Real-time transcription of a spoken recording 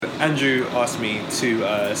Andrew asked me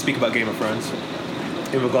to speak about Game of Thrones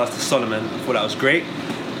in regards to Solomon. I thought that was great.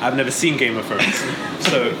 I've never seen Game of Thrones,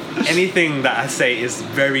 so anything that I say is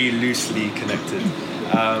very loosely connected.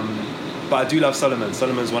 But I do love Solomon.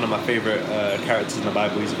 Solomon's one of my favourite characters in the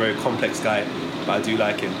Bible. He's a very complex guy, but I do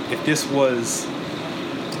like him. If this was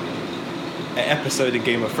an episode in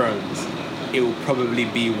Game of Thrones, it will probably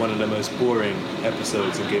be one of the most boring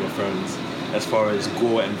episodes in Game of Thrones as far as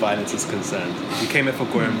gore and violence is concerned. If you came here for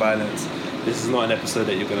gore and violence, this is not an episode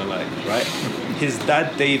that you're going to like, right? His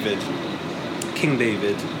dad, David, King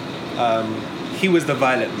David, he was the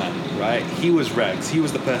violent man, right? He was Rags. He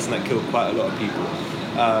was the person that killed quite a lot of people.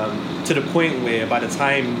 To the point where by the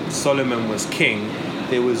time Solomon was king,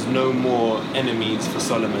 there was no more enemies for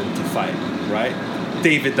Solomon to fight, right?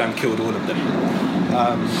 David done killed all of them.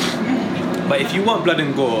 But if you want blood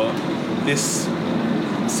and gore, this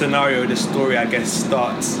scenario, this story, I guess,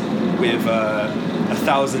 starts with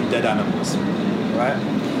 1,000 dead animals, right?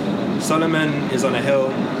 Solomon is on a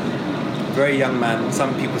hill, very young man.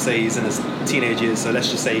 Some people say he's in his teenage years, so let's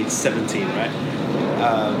just say he's 17, right?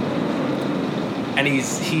 And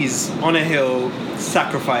he's on a hill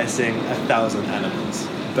sacrificing 1,000 animals,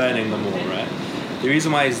 burning them all, right? The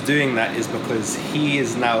reason why he's doing that is because he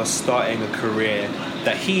is now starting a career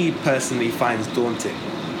that he personally finds daunting.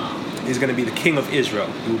 He's going to be the king of Israel.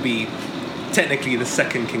 He will be technically the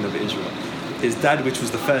second king of Israel. His dad, which was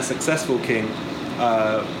the first successful king,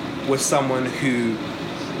 was someone who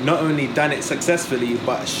not only done it successfully,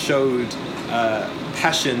 but showed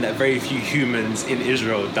passion that very few humans in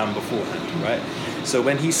Israel done beforehand, right? So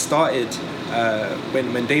when he started,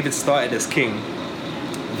 when David started as king,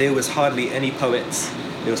 there was hardly any poets,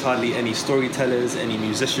 there was hardly any storytellers, any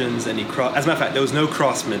musicians, any craft. As a matter of fact, there was no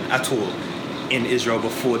craftsmen at all in Israel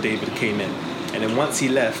before David came in. And then once he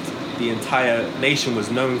left, the entire nation was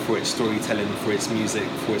known for its storytelling, for its music,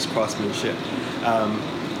 for its craftsmanship.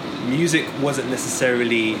 Music wasn't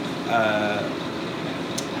necessarily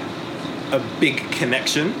a big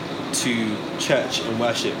connection to church and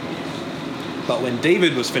worship. But when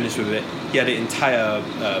David was finished with it, he had an entire,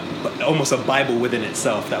 almost a Bible within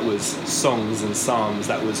itself that was songs and psalms,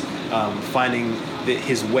 that was finding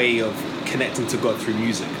his way of connecting to God through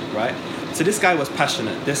music, right? So this guy was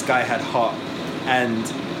passionate, this guy had heart, and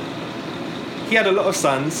he had a lot of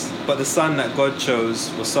sons, but the son that God chose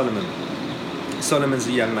was Solomon. Solomon's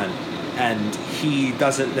a young man, and he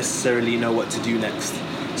doesn't necessarily know what to do next.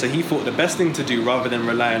 So he thought the best thing to do, rather than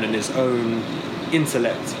relying on his own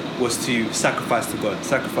intellect, was to sacrifice to God,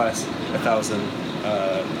 sacrifice 1,000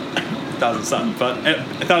 sons, but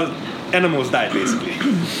 1,000 animals died basically.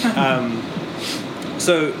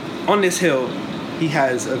 So on this hill, he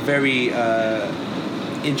has a very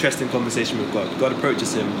interesting conversation with God. God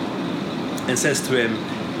approaches him and says to him,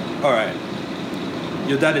 all right,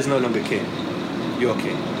 your dad is no longer king, you're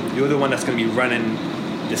king. You're the one that's going to be running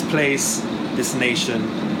this place, this nation.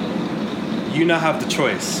 You now have the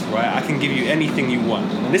choice, right? I can give you anything you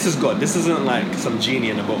want. And this is God. This isn't like some genie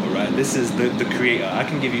in a bottle, right? This is the creator. I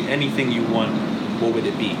can give you anything you want. What would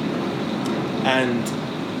it be? And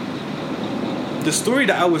the story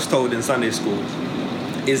that I was told in Sunday school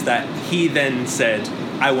is that he then said,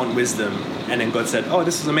 I want wisdom. And then God said, oh,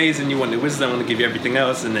 this is amazing. You want the wisdom. I want to give you everything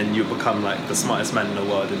else. And then you become like the smartest man in the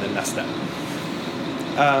world. And then that's that.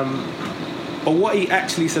 But what he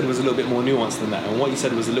actually said was a little bit more nuanced than that, and what he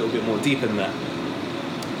said was a little bit more deep than that.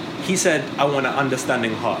 He said, I want an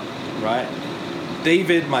understanding heart, right?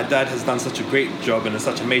 David, my dad, has done such a great job and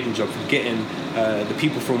such an amazing job for getting the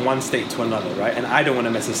people from one state to another, right? And I don't want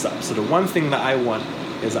to mess this up. So the one thing that I want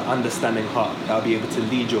is an understanding heart that I'll be able to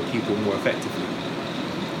lead your people more effectively.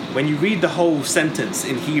 When you read the whole sentence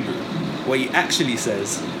in Hebrew, what he actually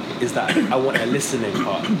says is that I want a listening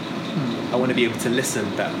heart. I want to be able to listen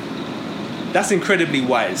better. That's incredibly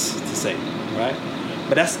wise to say, right?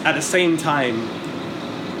 But that's at the same time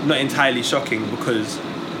not entirely shocking, because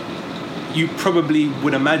you probably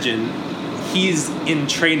would imagine he's in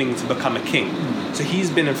training to become a king. So he's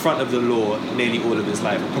been in front of the law nearly all of his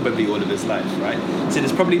life, probably all of his life, right? So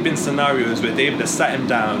there's probably been scenarios where David has sat him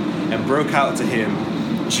down and broke out to him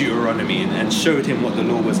Deuteronomy and showed him what the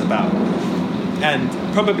law was about. And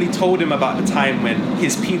probably told him about the time when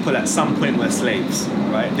his people at some point were slaves,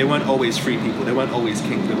 right? They weren't always free people. They weren't always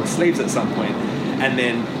kings. They were slaves at some point. And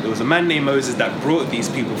then there was a man named Moses that brought these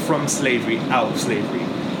people from slavery out of slavery.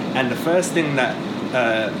 And the first thing that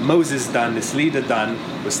Moses done, this leader done,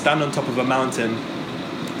 was stand on top of a mountain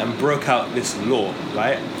and broke out this law,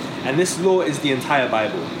 right? And this law is the entire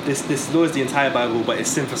Bible. This law is the entire Bible, but it's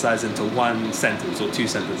synthesized into one sentence or two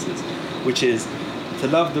sentences, which is to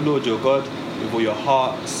love the Lord your God with all your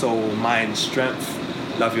heart, soul, mind, strength,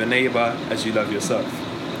 love your neighbor as you love yourself.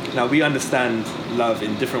 Now, we understand love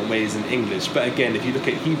in different ways in English, but again, if you look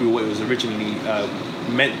at Hebrew, what it was originally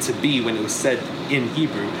meant to be when it was said in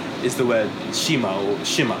Hebrew is the word shema or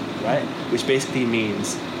shema, right? Which basically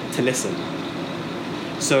means to listen.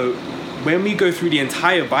 So when we go through the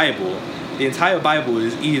entire Bible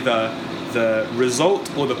is either the result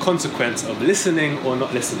or the consequence of listening or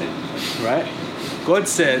not listening, right? God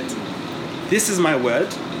said, this is my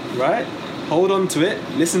word, right? Hold on to it,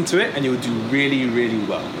 listen to it, and you'll do really, really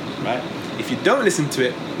well, right? If you don't listen to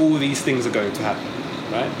it, all these things are going to happen,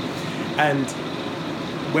 right? And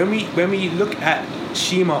when we look at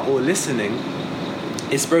Shema or listening,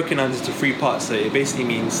 it's broken down into 3 parts. So it basically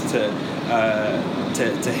means to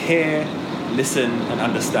hear, listen, and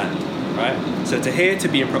understand, right? So to hear, to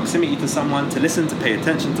be in proximity to someone, to listen, to pay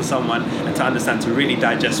attention to someone, and to understand, to really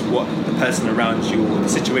digest what the person around you or the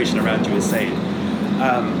situation around you is saying.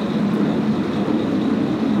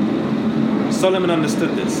 Solomon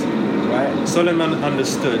understood this, right? Solomon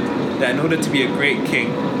understood that in order to be a great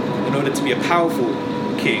king, in order to be a powerful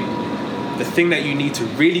king, the thing that you need to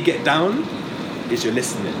really get down is your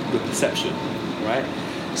listening, your perception, right?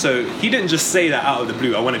 So he didn't just say that out of the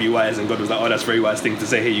blue, I want to be wise, and God was like, oh, that's a very wise thing to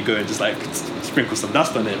say, here you go, and just like sprinkle some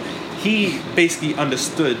dust on him. He basically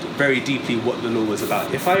understood very deeply what the law was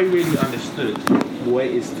about. If I really understood what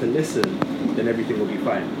it is to listen, then everything will be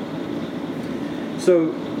fine.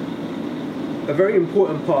 So a very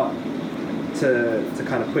important part to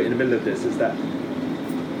kind of put in the middle of this is that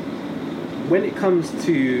when it comes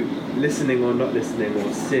to listening or not listening,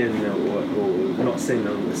 or sin or not sin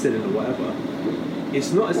or sinning or whatever,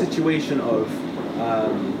 it's not a situation of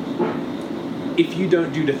if you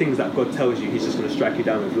don't do the things that God tells you, he's just going to strike you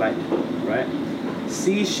down with lightning, right?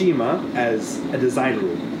 See Shema as a design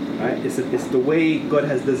rule, right? It's the way God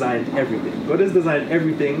has designed everything. God has designed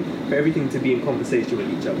everything for everything to be in conversation with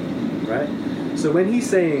each other, right? So when he's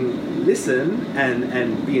saying listen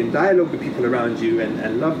and be in dialogue with people around you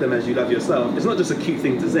and love them as you love yourself, it's not just a cute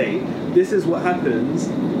thing to say. This is what happens.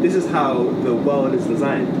 This is how the world is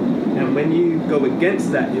designed. And when you go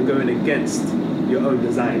against that, you're going against your own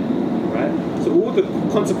design, right? So all the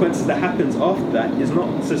consequences that happens after that is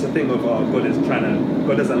not such a thing of, oh, God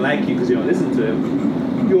doesn't like you because you don't listen to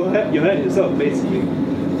him. You're hurting yourself, basically.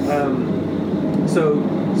 So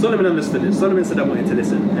Solomon understood this. Solomon said, I wanted to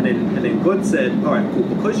listen. And then God said, all right, cool.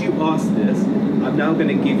 Because you asked this, I'm now going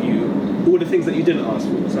to give you all the things that you didn't ask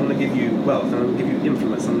for. So I'm going to give you wealth. I'm going to give you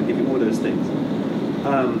influence. I'm going to give you all those things.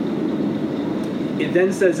 It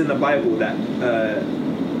then says in the Bible that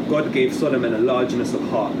God gave Solomon a largeness of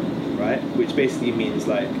heart, right? Which basically means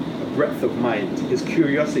like a breadth of mind. His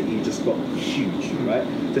curiosity just got huge, right?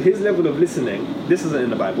 So his level of listening, this isn't in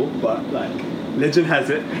the Bible, but like legend has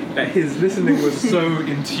it that his listening was so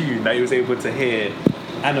in tune that he was able to hear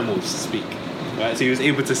animals speak, right? So he was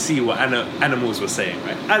able to see what animals were saying,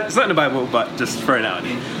 right? It's not in the Bible, but just throwing out.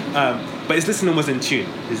 But his listening was in tune.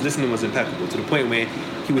 His listening was impeccable to the point where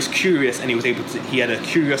he was curious and he had a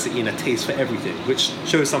curiosity and a taste for everything, which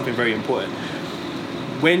shows something very important.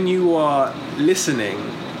 When you are listening,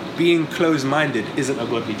 being closed-minded isn't a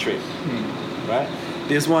godly trait, right?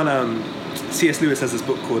 There's one, C.S. Lewis has this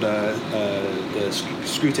book called the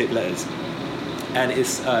Screwtape Letters, and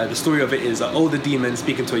it's the story of it is an older demon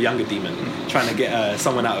speaking to a younger demon, trying to get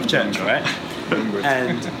someone out of church, right?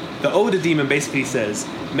 And the older demon basically says,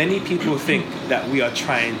 many people think that we are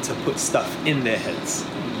trying to put stuff in their heads,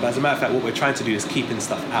 but as a matter of fact, what we're trying to do is keeping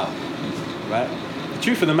stuff out, right? The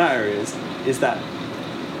truth of the matter is that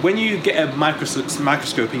when you get a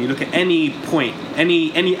microscope and you look at any point,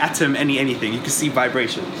 any atom, anything, you can see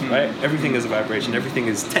vibrations, right? Everything is a vibration. Everything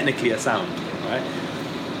is technically a sound, right?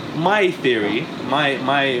 My theory,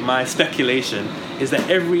 my speculation is that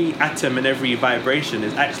every atom and every vibration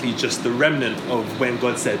is actually just the remnant of when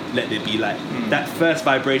God said, let there be light. That first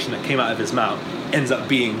vibration that came out of his mouth ends up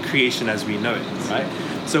being creation as we know it, right?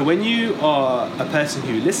 So when you are a person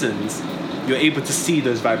who listens, you're able to see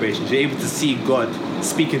those vibrations. You're able to see God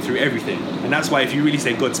speaking through everything. And that's why if you really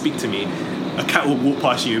say, God, speak to me, a cat will walk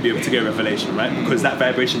past you and be able to get a revelation, right? Because that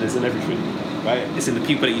vibration is in everything, right? It's in the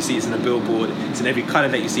people that you see, it's in the billboard, it's in every colour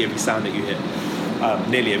that you see, every sound that you hear.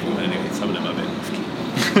 Nearly everyone, anyway. Some of them are a bit off key.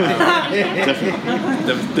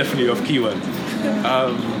 Definitely off key ones.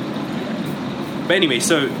 But anyway,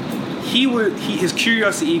 so his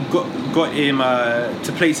curiosity got him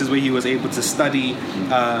to places where he was able to study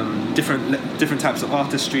different types of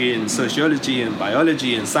artistry and sociology and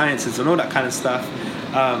biology and sciences and all that kind of stuff,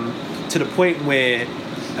 to the point where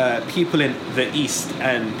people in the East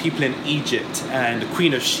and people in Egypt and the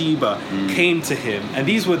Queen of Sheba came to him, and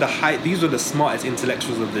these were the smartest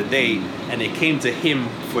intellectuals of the day, and they came to him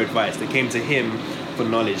for advice. They came to him for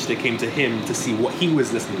knowledge. They came to him to see what he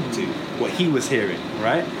was listening to, what he was hearing.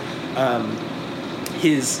 Right?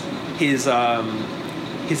 His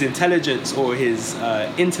intelligence or his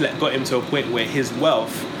intellect got him to a point where his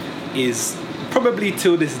wealth is probably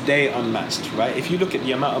till this day unmatched, right? If you look at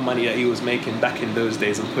the amount of money that he was making back in those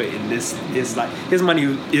days and put it in this, is like his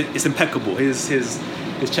money is impeccable. His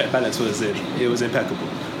check balance was impeccable.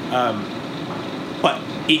 But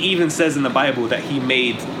it even says in the Bible that he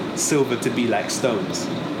made silver to be like stones,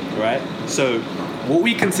 right? So what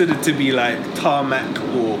we consider to be like tarmac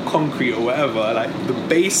or concrete or whatever, like the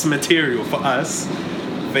base material for us,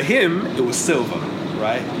 for him it was silver,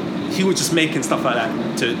 right? He was just making stuff like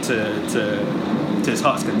that to his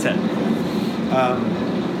heart's content.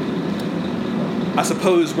 I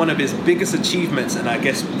suppose one of his biggest achievements, and I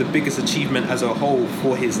guess the biggest achievement as a whole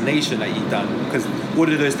for his nation that he'd done, because all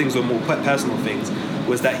of those things were more personal things,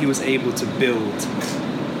 was that he was able to build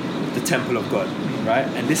the temple of God, right?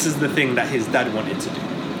 And this is the thing that his dad wanted to do.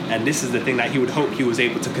 And this is the thing that he would hope he was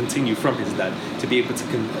able to continue from his dad, to be able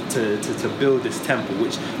to build this temple,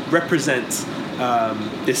 which represents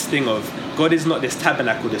this thing of God is not this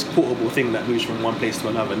tabernacle, this portable thing that moves from one place to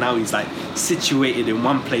another. Now he's like situated in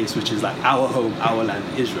one place, which is like our home, our land,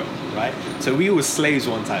 Israel, right? So we were slaves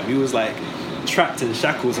one time. We was like trapped in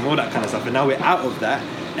shackles and all that kind of stuff. And now we're out of that,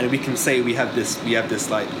 and we can say we have this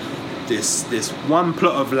one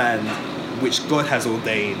plot of land which God has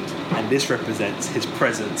ordained, and this represents his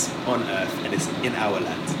presence on earth, and it's in our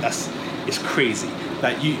land. It's crazy.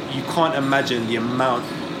 Like you can't imagine the amount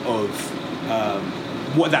of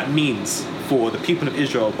what that means for the people of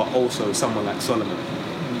Israel, but also someone like Solomon.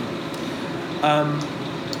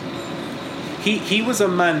 He was a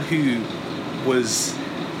man who was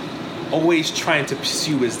always trying to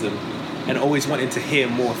pursue wisdom and always wanting to hear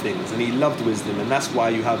more things, and he loved wisdom, and that's why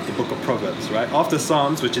you have the book of Proverbs, right? After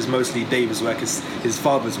Psalms, which is mostly David's work, his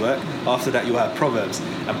father's work, after that you have Proverbs,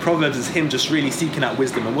 and Proverbs is him just really seeking out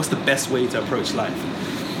wisdom and what's the best way to approach life.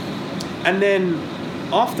 And then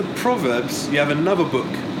after Proverbs, you have another book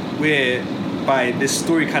whereby this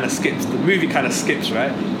story kind of skips, the movie kind of skips,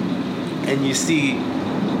 right? And you see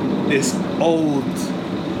this old,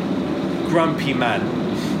 grumpy man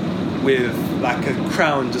with like a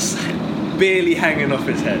crown just barely hanging off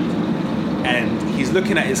his head. And he's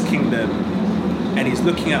looking at his kingdom, and he's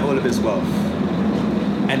looking at all of his wealth.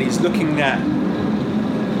 And he's looking at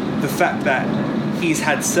the fact that he's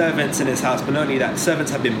had servants in his house, but not only that,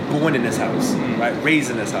 servants have been born in his house, right, raised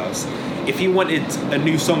in his house. If he wanted a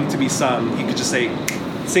new song to be sung, he could just say,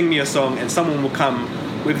 sing me a song, and someone will come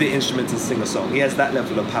with the instruments and sing a song. He has that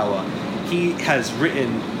level of power. He has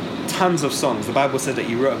written tons of songs. The Bible said that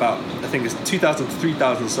he wrote about, I think it's 2,000 to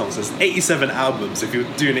 3,000 songs. There's 87 albums if you're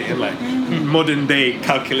doing it in like modern day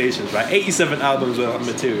calculations, right? 87 albums worth of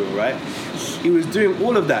material, right? He was doing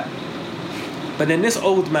all of that. But then this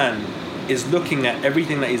old man is looking at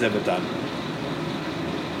everything that he's ever done.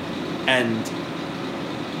 And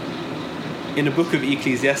in the book of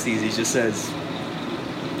Ecclesiastes, he just says,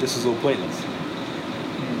 this was all pointless.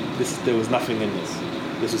 There was nothing in this.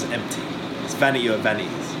 This was empty. It's vanity of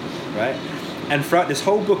vanities, right? And throughout this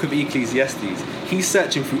whole book of Ecclesiastes, he's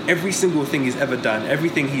searching through every single thing he's ever done,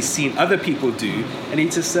 everything he's seen other people do, and he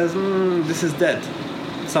just says, this is dead.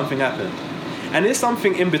 Something happened. And there's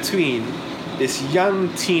something in between this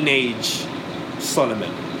young teenage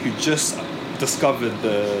Solomon who just discovered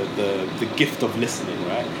the gift of listening,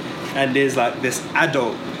 right? And there's like this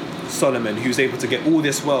adult Solomon who's able to get all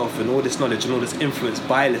this wealth and all this knowledge and all this influence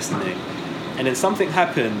by listening. And then something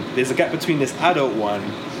happened. There's a gap between this adult one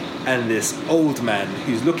and this old man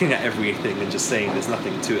who's looking at everything and just saying there's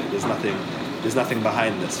nothing to it. There's nothing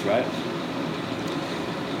behind this, right?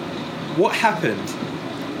 What happened?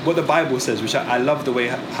 What the Bible says, which I love the way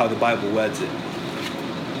how the Bible words it.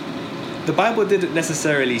 The Bible didn't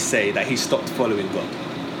necessarily say that he stopped following God,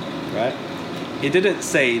 right? It didn't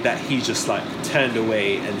say that he just like turned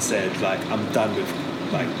away and said like, I'm done with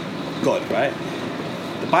like God, right?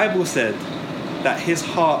 The Bible said that his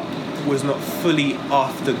heart was not fully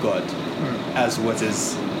after God as was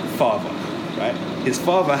his father, right? His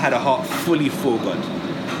father had a heart fully for God.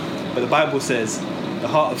 But the Bible says the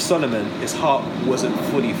heart of Solomon, his heart wasn't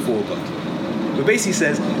fully for God. It basically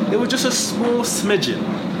says there was just a small smidgen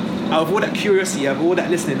out of all that curiosity, out of all that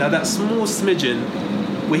listening, now that small smidgen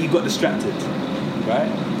where he got distracted, right?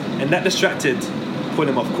 And that distracted put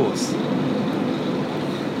him off course.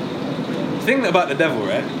 The thing about the devil,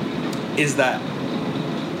 right, is that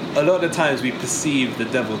a lot of the times we perceive the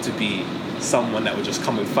devil to be someone that would just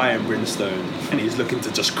come with fire and brimstone, and he's looking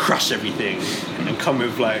to just crush everything and come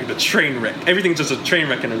with like the train wreck. Everything's just a train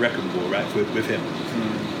wreck and a wrecking ball, right? With him,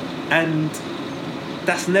 and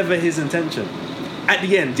that's never his intention. At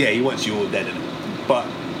the end, yeah, he wants you all dead, but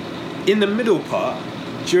in the middle part,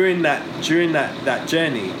 during that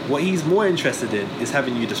journey, what he's more interested in is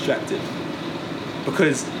having you distracted.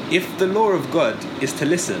 Because if the law of God is to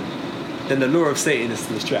listen, then the law of Satan is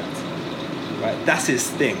to distract. Right? That's his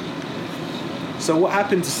thing. So what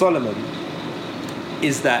happened to Solomon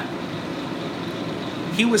is that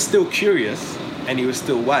he was still curious and he was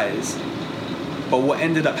still wise, but what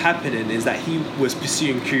ended up happening is that he was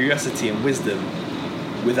pursuing curiosity and wisdom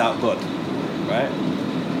without God, right?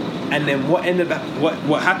 And then what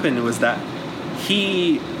happened was that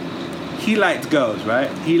he liked girls, right?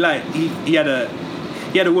 He had a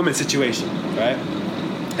woman situation, right?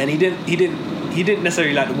 And he didn't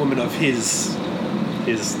necessarily like the woman of his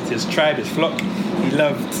tribe, his flock. He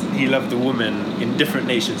loved the woman in different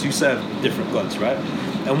nations who served different gods, right?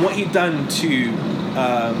 And what he'd done to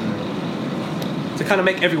kind of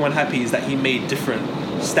make everyone happy is that he made different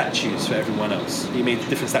statues for everyone else. He made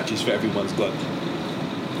different statues for everyone's god.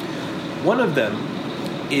 One of them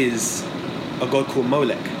is a god called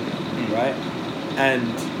Molech, right?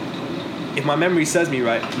 And if my memory serves me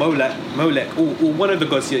right, Molech, or one of the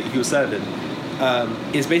gods he was serving,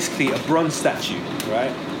 is basically a bronze statue,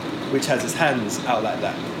 right? Which has his hands out like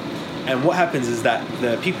that. And what happens is that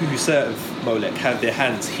the people who serve Molech have their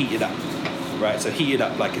hands heated up, right? So heated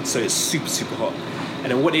up so it's super, super hot.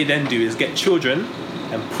 And then what they then do is get children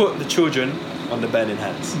and put the children on the burning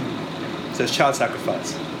hands. So it's child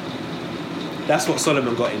sacrifice. That's what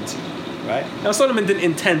Solomon got into, right? Now Solomon didn't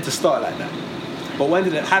intend to start like that. But what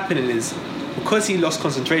ended up happening is, because he lost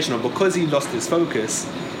concentration or because he lost his focus,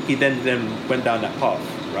 he then went down that path,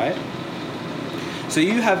 right? So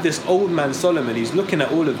you have this old man Solomon who's looking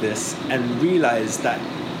at all of this and realized that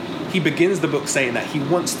he begins the book saying that he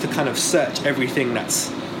wants to kind of search everything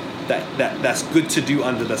that's good to do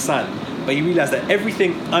under the sun. But he realized that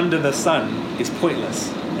everything under the sun is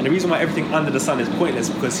pointless. And the reason why everything under the sun is pointless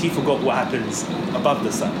is because he forgot what happens above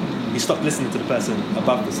the sun. He stopped listening to the person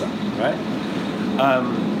above the sun, right?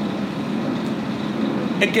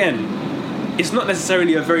 Again, it's not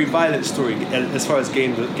necessarily a very violent story as far as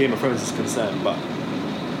Game of Thrones is concerned, but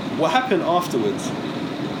what happened afterwards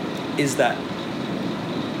is that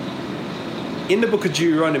in the book of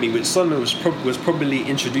Deuteronomy, which Solomon was probably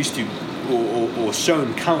introduced to or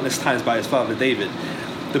shown countless times by his father David,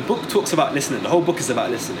 the book talks about listening. The whole book is about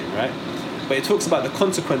listening, right? But it talks about the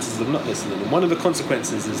consequences of not listening. And one of the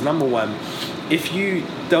consequences is, number one, if you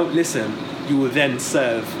don't listen, you will then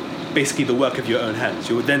serve basically the work of your own hands.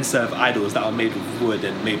 You will then serve idols that are made with wood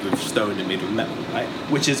and made with stone and made with metal, right?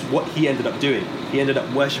 Which is what he ended up doing. He ended up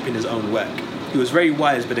worshipping his own work. He was very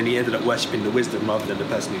wise, but then he ended up worshipping the wisdom rather than the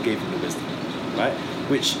person who gave him the wisdom, right?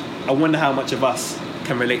 Which I wonder how much of us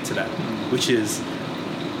can relate to that, which is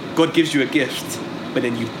God gives you a gift, but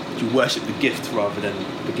then you worship the gift rather than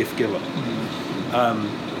the gift giver.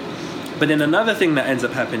 But then another thing that ends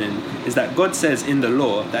up happening is that God says in the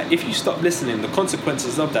law that if you stop listening, the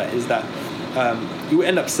consequences of that is that you will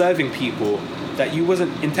end up serving people that you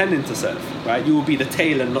wasn't intending to serve, right? You will be the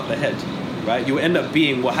tail and not the head, right? You will end up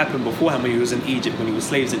being what happened beforehand when he was in Egypt, when he was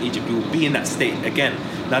slaves in Egypt. You will be in that state again.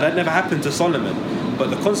 Now that never happened to Solomon, but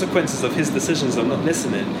the consequences of his decisions of not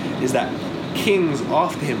listening is that kings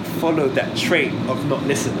after him followed that trait of not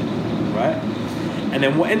listening, right? And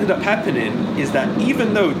then what ended up happening is that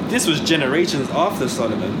even though this was generations after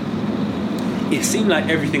Solomon, it seemed like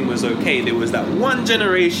everything was okay. There was that one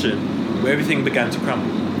generation where everything began to crumble.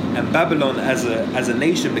 And Babylon as a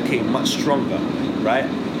nation became much stronger, right?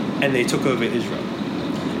 And they took over Israel.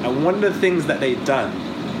 And one of the things that they'd done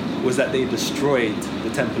was that they destroyed the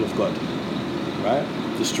temple of God, right?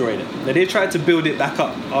 Destroyed it. Now they tried to build it back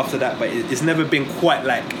up after that, but it's never been quite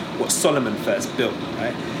like what Solomon first built,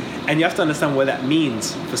 right? And you have to understand what that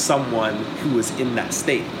means for someone who was in that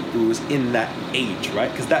state, who was in that age,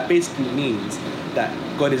 right? Because that basically means that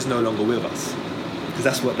God is no longer with us. Because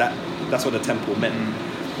that's what the temple meant.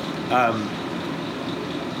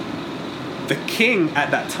 The king at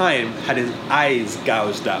that time had his eyes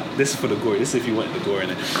gouged out. This is for the gore. This is if you wanted the gore in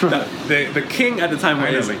it. The king at the time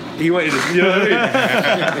wanted his, you know what I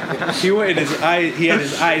mean? He had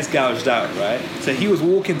his eyes gouged out, right? So he was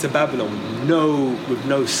walking to Babylon with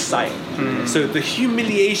no sight. So the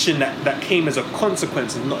humiliation that came as a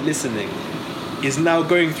consequence of not listening is now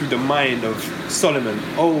going through the mind of Solomon,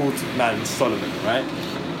 old man Solomon, right?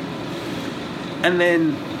 And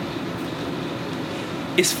then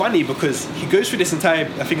it's funny because he goes through this entire,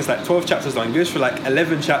 I think it's like 12 chapters long, he goes through like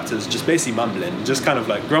 11 chapters just basically mumbling, just kind of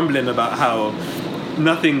like grumbling about how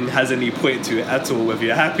nothing has any point to it at all. Whether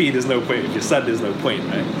you're happy, there's no point. If you're sad, there's no point,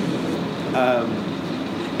 right?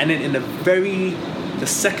 And then in the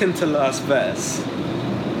second to last verse,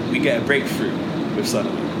 we get a breakthrough with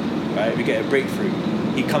Solomon, right? We get a breakthrough.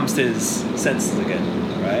 He comes to his senses again,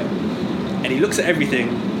 right? And he looks at everything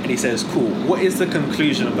and he says, cool, what is the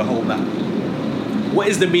conclusion of the whole matter? What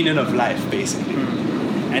is the meaning of life, basically?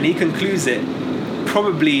 And he concludes it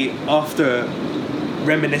probably after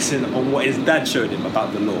reminiscing on what his dad showed him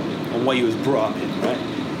about the law, on what he was brought up in, right?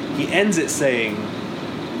 He ends it saying,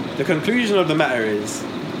 the conclusion of the matter is,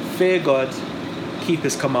 fear God, keep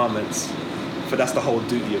his commandments, for that's the whole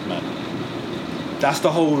duty of man. That's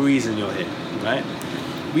the whole reason you're here, right?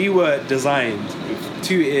 We were designed with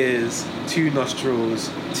 2 ears, 2 nostrils,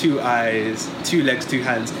 2 eyes, 2 legs, 2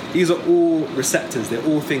 hands. These are all receptors. They're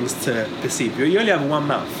all things to perceive. You only have 1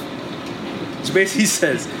 mouth. Which basically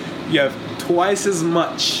says you have twice as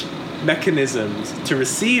much mechanisms to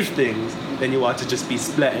receive things than you are to just be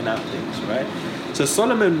splitting out things, right? So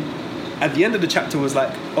Solomon, at the end of the chapter, was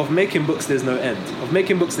like, of making books there's no end. Of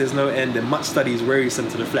making books there's no end, and much study is wearisome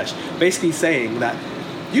to the flesh. Basically saying that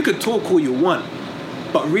you could talk all you want,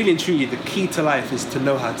 but really and truly, the key to life is to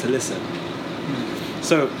know how to listen.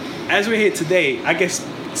 So, as we're here today, I guess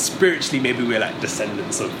spiritually, maybe we're like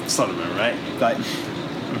descendants of Solomon, right? Like,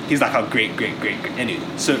 he's like our great. Anyway,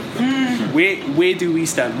 so where do we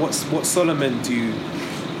stand? What Solomon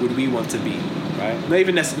would we want to be, right? Not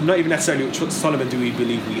even necessarily what Solomon do we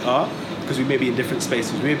believe we are, because we may be in different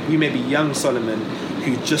spaces. We may be young Solomon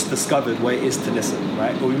who just discovered what it is to listen,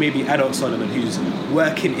 right? Or we may be adult Solomon who's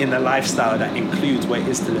working in a lifestyle that includes what it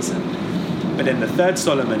is to listen. But then the third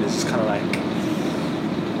Solomon is just kind of like,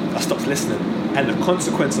 I stopped listening. And the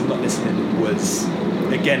consequence of not listening was,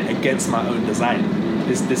 again, against my own design.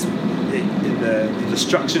 The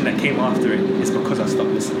destruction that came after it is because I stopped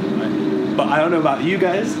listening, right? But I don't know about you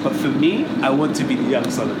guys, but for me, I want to be the young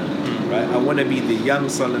Solomon, right? I want to be the young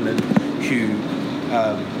Solomon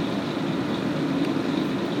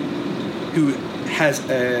who has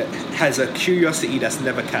a curiosity that's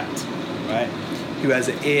never capped, right? Who has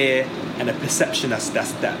an ear and a perception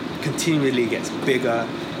that continually gets bigger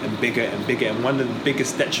and bigger and bigger. And one of the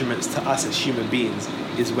biggest detriments to us as human beings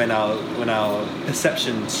is when our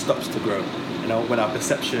perception stops to grow, when our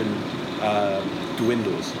perception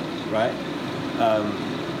dwindles, right?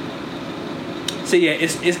 So yeah,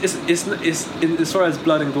 it's as far as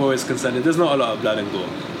blood and gore is concerned, there's not a lot of blood and gore,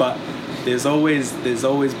 but there's always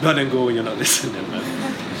blood and gore when you're not listening, man.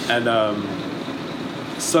 And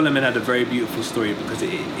Solomon had a very beautiful story because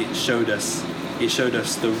it showed us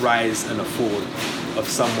the rise and the fall of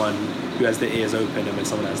someone who has their ears open and when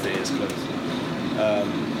someone has their ears closed.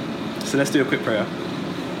 So let's do a quick prayer.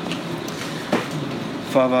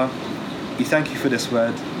 Father, we thank you for this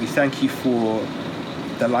word. We thank you for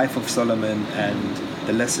the life of Solomon and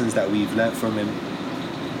the lessons that we've learnt from him.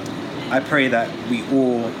 I pray that we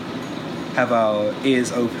all have our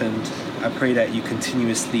ears opened. I pray that you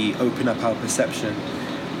continuously open up our perception,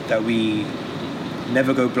 that we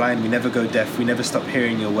never go blind, we never go deaf, we never stop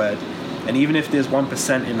hearing your word. And even if there's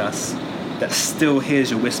 1% in us that still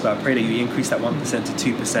hears your whisper, I pray that you increase that 1%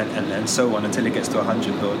 to 2% and so on until it gets to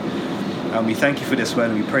 100, Lord. And we thank you for this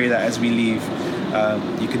word, and we pray that as we leave,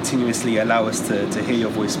 you continuously allow us to hear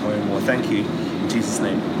your voice more and more. Thank you. In Jesus'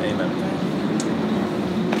 name, amen.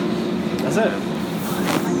 That's it.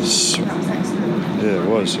 Yeah, it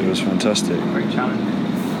was fantastic. Great challenge.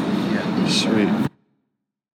 Sweet.